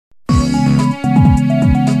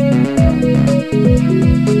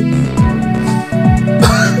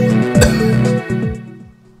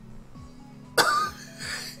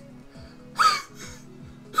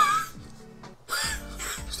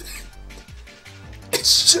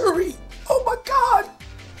It's Juri! Oh my god!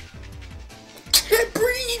 Can't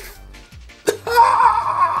breathe!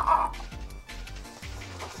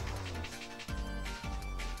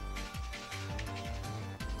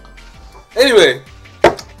 Anyway,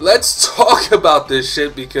 let's talk about this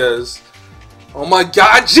shit because, oh my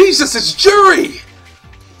god, Jesus, it's Juri!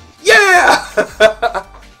 Yeah!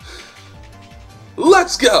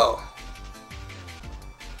 Let's go!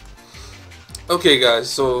 Okay guys,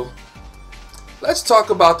 so let's talk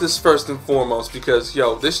about this first and foremost because,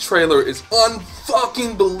 yo, this trailer is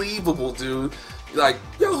unfucking believable, dude. Like,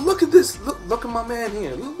 yo, look at this. Look at my man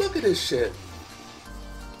here. Look at this shit.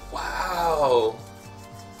 Wow.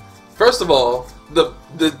 First of all, the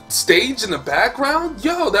stage in the background,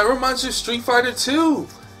 yo, that reminds you of Street Fighter 2.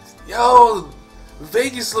 Yo,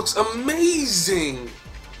 Vegas looks amazing.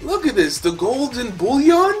 Look at this, the golden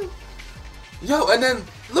bullion. Yo, and then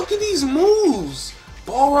look at these moves.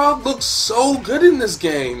 Balrog looks so good in this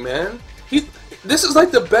game, man. This is like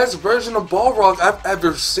the best version of Balrog I've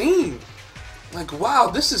ever seen. Like, wow,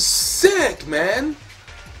 this is sick, man.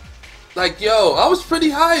 Like, yo, I was pretty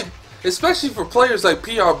hyped. Especially for players like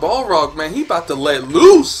PR Balrog, man. He about to let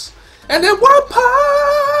loose. And then one punch!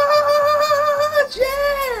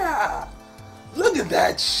 Yeah! Look at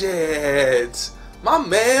that shit. My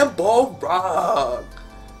man Balrog.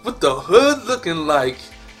 With the hood looking like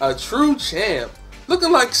a true champ.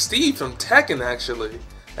 Looking like Steve from Tekken, actually.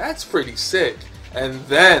 That's pretty sick. And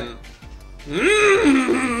then...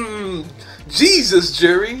 Jesus,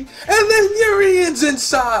 Juri. And then Urian's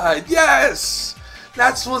inside. Yes!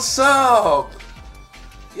 That's what's up.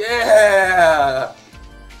 Yeah.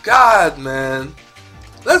 God, man.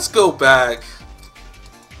 Let's go back.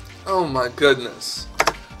 Oh my goodness.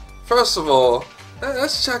 First of all,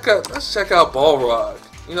 let's check out Balrog.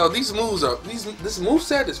 You know, these moves are this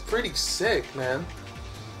moveset is pretty sick, man.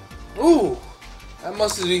 Ooh. That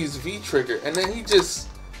must be his V trigger. And then he just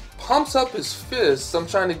pumps up his fists. I'm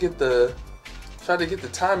trying to get the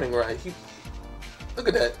timing right. Look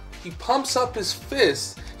at that. He pumps up his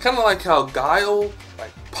fists, kind of like how Guile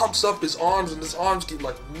like pumps up his arms, and his arms get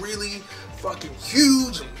like really fucking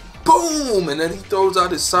huge, and boom, and then he throws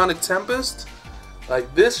out his Sonic Tempest.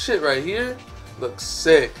 Like this shit right here looks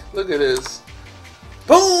sick. Look at this.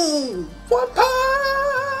 Boom! One punch!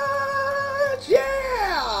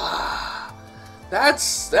 Yeah! That's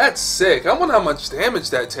sick. I wonder how much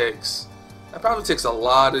damage that takes. That probably takes a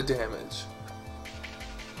lot of damage.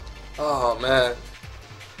 Oh man.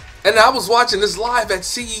 And I was watching this live at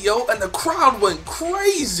CEO and the crowd went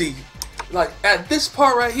crazy. Like at this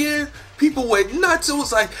part right here, people went nuts. It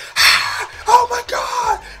was like, ah, oh my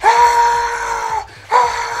god, ah,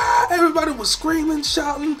 ah. Everybody was screaming,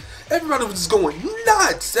 shouting. Everybody was just going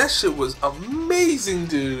nuts. That shit was amazing,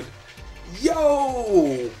 dude.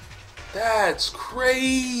 Yo, that's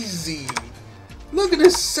crazy. Look at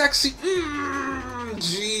this sexy,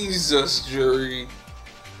 Jesus, Juri.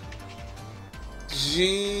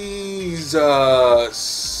 Jesus.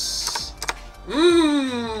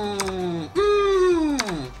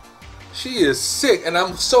 She is sick, and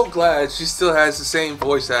I'm so glad she still has the same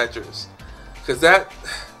voice actress. Cause that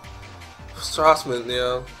Strassman, you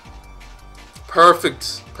know,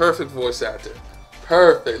 perfect voice actor.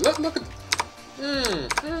 Perfect. Look at.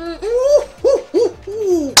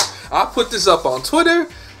 I'll put this up on Twitter.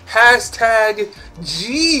 Hashtag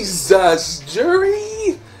Jesus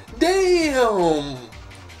Juri. Damn!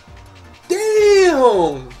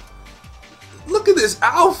 Damn! Look at this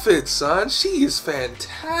outfit, son. She is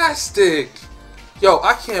fantastic. Yo,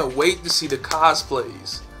 I can't wait to see the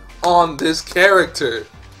cosplays on this character.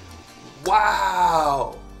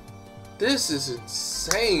 Wow. This is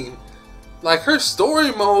insane. Like, her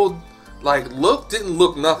story mode, like, didn't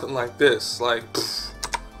look nothing like this. Like,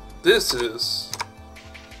 this is...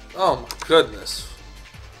 Oh my goodness.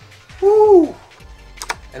 Woo!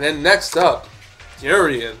 And then next up,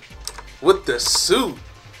 Urian with the suit.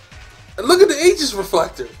 And look at the Aegis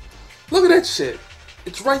reflector. Look at that shit.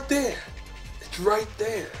 It's right there. It's right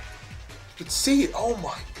there. You can see it. Oh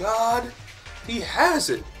my god. He has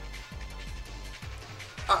it.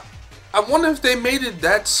 I wonder if they made it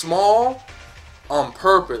that small on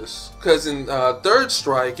purpose. Because in Third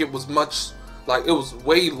Strike, it was it was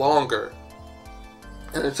way longer.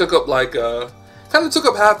 And it took up like, kind of took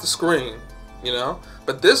up half the screen, you know?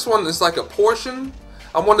 But this one is like a portion.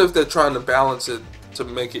 I wonder if they're trying to balance it to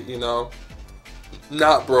make it, you know,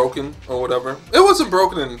 not broken or whatever. It wasn't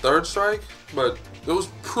broken in Third Strike, but it was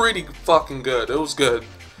pretty fucking good. It was good.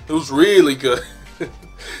 It was really good.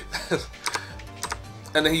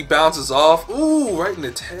 And then he bounces off. Ooh, right in the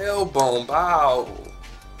tailbone. Wow.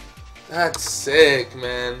 That's sick,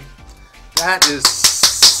 man. That is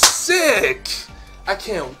sick. I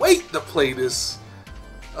can't wait to play this.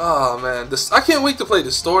 Oh man, I can't wait to play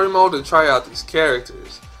the story mode and try out these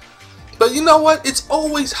characters. But you know what? It's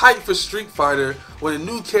always hype for Street Fighter when a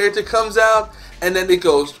new character comes out and then it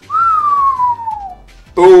goes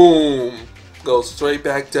boom, goes straight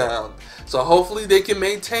back down. So hopefully they can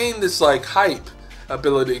maintain this like hype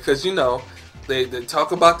ability, because you know they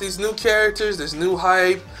talk about these new characters, this new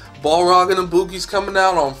hype. Balrog and Ibuki's coming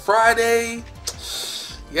out on Friday.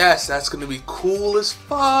 Yes, that's gonna be cool as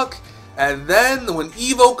fuck. And then when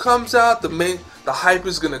Evo comes out, the hype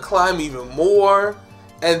is gonna climb even more,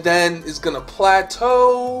 and then it's gonna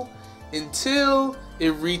plateau until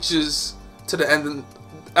it reaches to the end.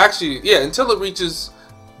 Until it reaches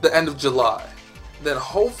the end of July. Then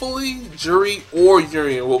hopefully Juri or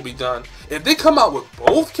Juri will be done. If they come out with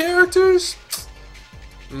both characters,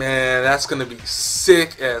 man, that's gonna be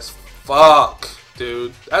sick as fuck,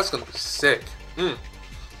 dude. That's gonna be sick.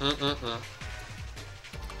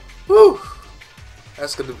 Whew.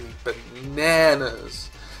 That's gonna be bananas.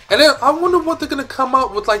 And then I wonder what they're gonna come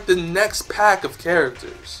out with, like the next pack of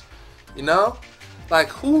characters. You know, like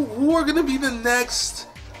who are gonna be the next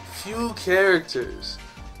few characters?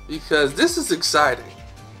 Because this is exciting.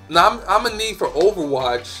 Now I'm in need for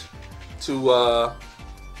Overwatch to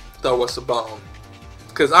throw us a bone,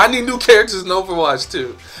 because I need new characters in Overwatch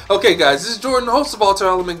too. Okay guys, this is Jordan, host of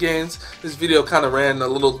AlterElement Games. This video kind of ran a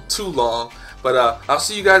little too long, but I'll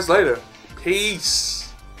see you guys later.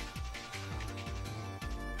 Peace.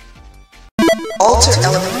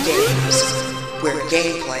 AlterElement Games, where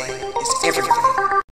gameplay